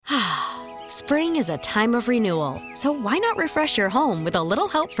Spring is a time of renewal, so why not refresh your home with a little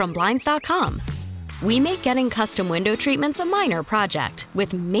help from Blinds.com? We make getting custom window treatments a minor project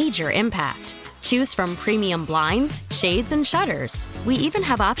with major impact. Choose from premium blinds, shades, and shutters. We even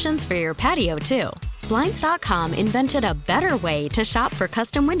have options for your patio, too. Blinds.com invented a better way to shop for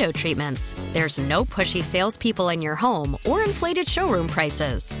custom window treatments. There's no pushy salespeople in your home or inflated showroom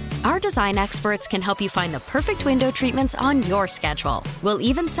prices. Our design experts can help you find the perfect window treatments on your schedule. We'll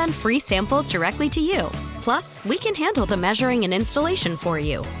even send free samples directly to you. Plus, we can handle the measuring and installation for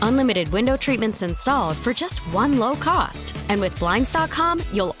you. Unlimited window treatments installed for just one low cost. And with Blinds.com,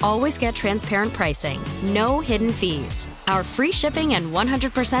 you'll always get transparent pricing. No hidden fees. Our free shipping and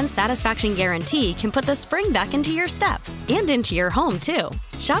 100% satisfaction guarantee can put the spring back into your step and into your home, too.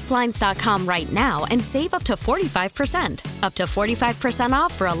 Shop Blinds.com right now and save up to 45%. Up to 45%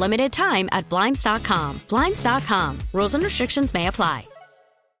 off for a limited time at Blinds.com. Blinds.com. Rules and restrictions may apply.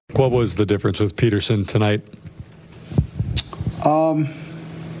 What was the difference with Peterson tonight?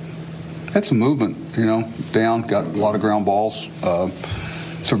 Had some movement, down, got a lot of ground balls,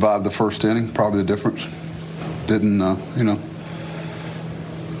 survived the first inning, probably the difference. Didn't, I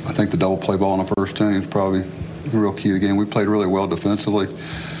think the double play ball in the first inning is probably the real key to the game. We played really well defensively.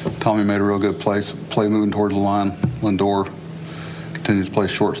 Tommy made a real good play moving towards the line. Lindor continues to play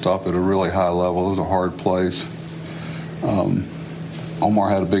shortstop at a really high level. Those are hard plays.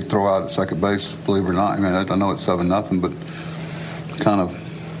 Omar had a big throw out at second base, believe it or not. I mean, I know it's 7-0, but kind of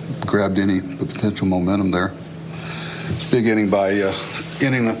grabbed the potential momentum there. It's a big inning by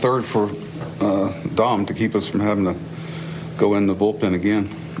inning the third for Dom to keep us from having to go in the bullpen again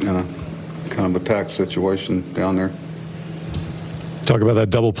in a kind of attack situation down there. Talk about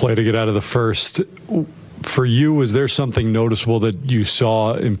that double play to get out of the first. For you, was there something noticeable that you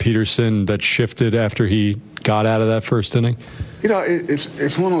saw in Peterson that shifted after he got out of that first inning?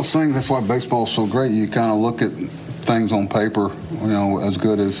 It's one of those things. That's why baseball is so great. You kind of look at things on paper, as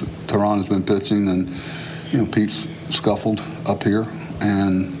good as Tehran has been pitching, and, Pete's scuffled up here,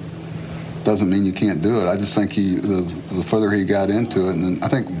 and doesn't mean you can't do it. I just think the further he got into it, and I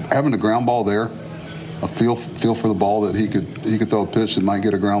think having the ground ball there, a feel for the ball that he could throw a pitch that might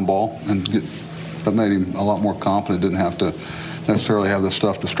get a ground ball, and that made him a lot more confident. Didn't have to necessarily have the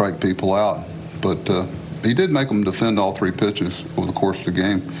stuff to strike people out, but he did make them defend all three pitches over the course of the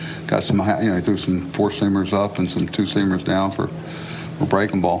game. Got some, he threw some four-seamers up and some two-seamers down for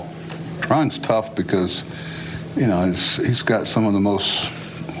breaking ball. Ryan's tough because, he's got some of the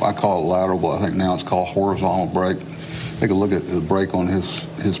most, I call it lateral, but I think now it's called horizontal break. Take a look at the break on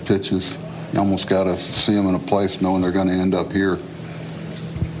his pitches. You almost got to see them in a place knowing they're going to end up here.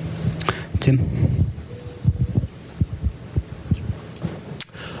 Tim?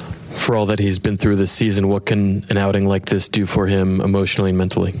 For all that he's been through this season, what can an outing like this do for him emotionally and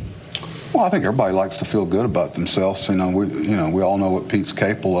mentally? Well, I think everybody likes to feel good about themselves. We all know what Pete's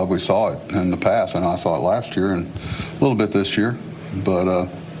capable of. We saw it in the past, and I saw it last year and a little bit this year. But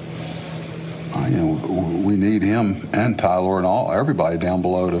we need him and Tyler and everybody down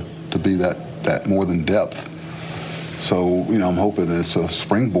below to be that more than depth. So I'm hoping it's a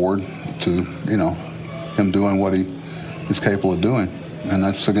springboard to him doing what he is capable of doing. And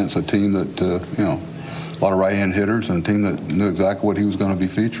that's against a team that, a lot of right-hand hitters and a team that knew exactly what he was going to be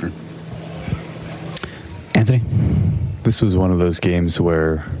featuring. Anthony? This was one of those games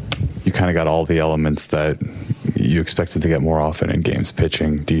where you kind of got all the elements that you expected to get more often in games: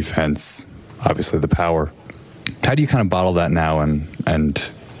 pitching, defense, obviously the power. How do you kind of bottle that now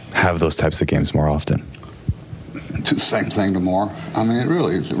and have those types of games more often? It's the same thing tomorrow. I mean, it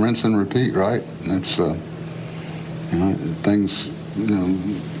really is rinse and repeat, right? It's, things,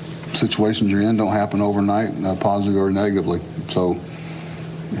 situations you're in don't happen overnight, positively or negatively. So,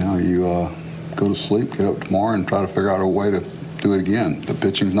 you go to sleep, get up tomorrow, and try to figure out a way to do it again. The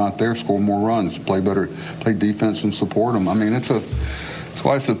pitching's not there, score more runs, play better, play defense and support them. I mean, that's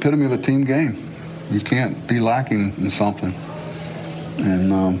why it's the epitome of a team game. You can't be lacking in something.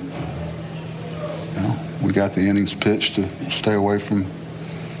 And, we got the innings pitched to stay away from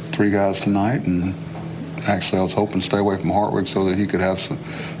three guys tonight, and actually I was hoping to stay away from Hartwig so that he could have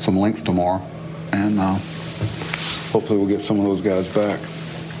some length tomorrow. And hopefully we'll get some of those guys back.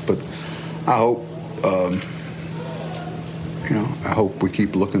 But I hope, I hope we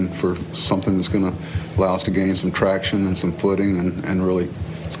keep looking for something that's going to allow us to gain some traction and some footing, and really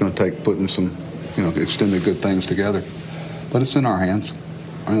it's going to take putting some, extended good things together. But it's in our hands.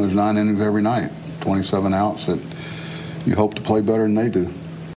 I mean, there's 9 innings every night, 27 outs that you hope to play better than they do.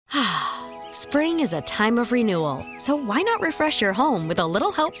 Spring is a time of renewal, so why not refresh your home with a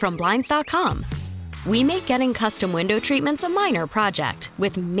little help from Blinds.com? We make getting custom window treatments a minor project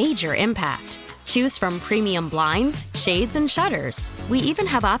with major impact. Choose from premium blinds, shades, and shutters. We even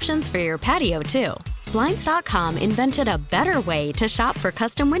have options for your patio, too. Blinds.com invented a better way to shop for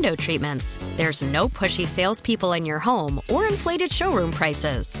custom window treatments. There's no pushy salespeople in your home or inflated showroom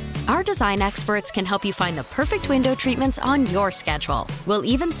prices. Our design experts can help you find the perfect window treatments on your schedule. We'll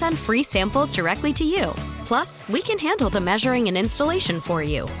even send free samples directly to you. Plus, we can handle the measuring and installation for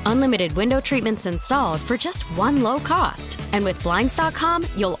you. Unlimited window treatments installed for just one low cost. And with Blinds.com,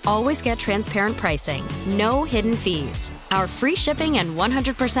 you'll always get transparent pricing. No hidden fees. Our free shipping and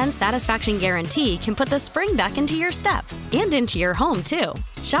 100% satisfaction guarantee can put the spring back into your step and into your home, too.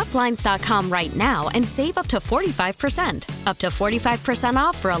 Shop Blinds.com right now and save up to 45%. Up to 45%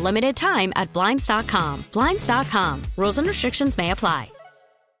 off for a limited time at Blinds.com. Blinds.com. Rules and restrictions may apply.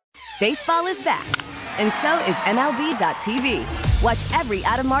 Baseball is back, and so is MLB.tv. Watch every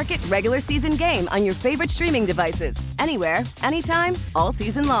out-of-market regular season game on your favorite streaming devices, anywhere, anytime, all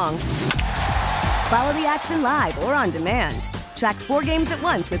season long. Follow the action live or on demand. Track 4 games at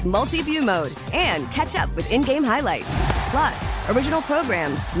once with multi-view mode and catch up with in-game highlights. Plus, original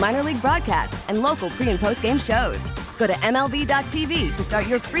programs, minor league broadcasts, and local pre- and post-game shows. Go to MLB.tv to start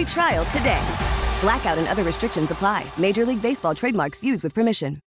your free trial today. Blackout and other restrictions apply. Major League Baseball trademarks used with permission.